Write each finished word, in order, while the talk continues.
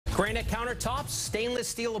Granite countertops, stainless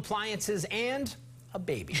steel appliances, and a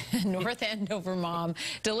baby. North Andover mom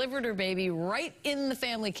delivered her baby right in the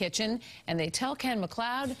family kitchen, and they tell Ken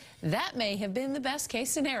MacLeod that may have been the best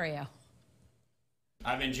case scenario.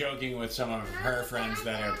 I've been joking with some of her friends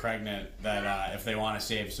that are pregnant that if they want to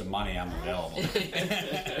save some money, I'm available.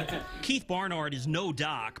 Keith Barnard is no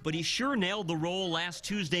doc, but he sure nailed the role last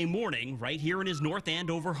Tuesday morning right here in his North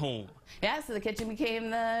Andover home. Yeah, so the kitchen became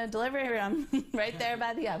the delivery room right there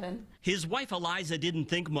by the oven. His wife Eliza didn't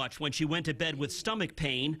think much when she went to bed with stomach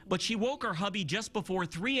pain, but she woke her hubby just before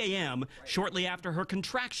 3 a.m., shortly after her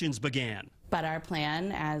contractions began. But our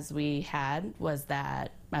plan, as we had, was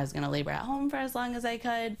that I was going to labor at home for as long as I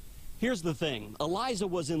could. Here's the thing. Eliza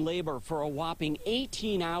was in labor for a whopping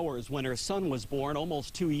 18 hours when her son was born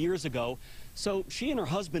almost 2 years ago. So she and her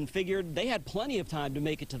husband figured they had plenty of time to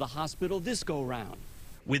make it to the hospital this go-round.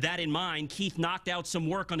 With that in mind, Keith knocked out some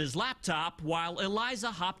work on his laptop while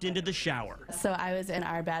Eliza hopped into the shower. So I was in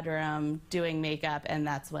our bedroom doing makeup, and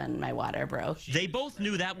that's when my water broke. They both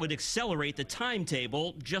knew that would accelerate the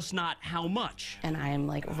timetable, just not how much. And I'm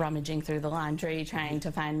like rummaging through the laundry, trying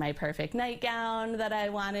to find my perfect nightgown that I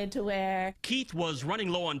wanted to wear. Keith was running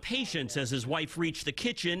low on patience as his wife reached the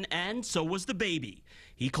kitchen, and so was the baby.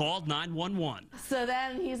 He called 911. So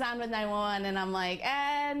then he's on with 911, and I'm like,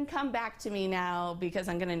 and come back to me now because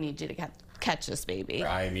I'm going to need you to catch this baby.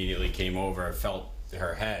 I immediately came over, felt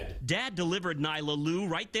her head. Dad delivered Nyla Lou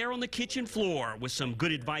right there on the kitchen floor with some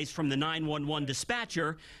good advice from the 911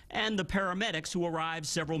 dispatcher and the paramedics who arrived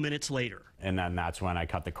several minutes later. And then that's when I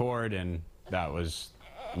cut the cord, and that was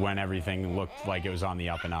when everything looked like it was on the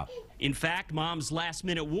up and up. In fact, Mom's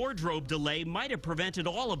last-minute wardrobe delay might have prevented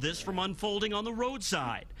all of this from unfolding on the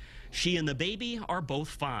roadside. She and the baby are both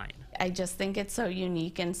fine. I just think it's so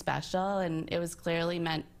unique and special, and it was clearly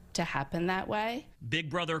meant to happen that way. Big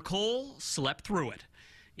brother Cole slept through it.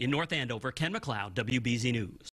 In North Andover, Ken MacLeod, WBZ News.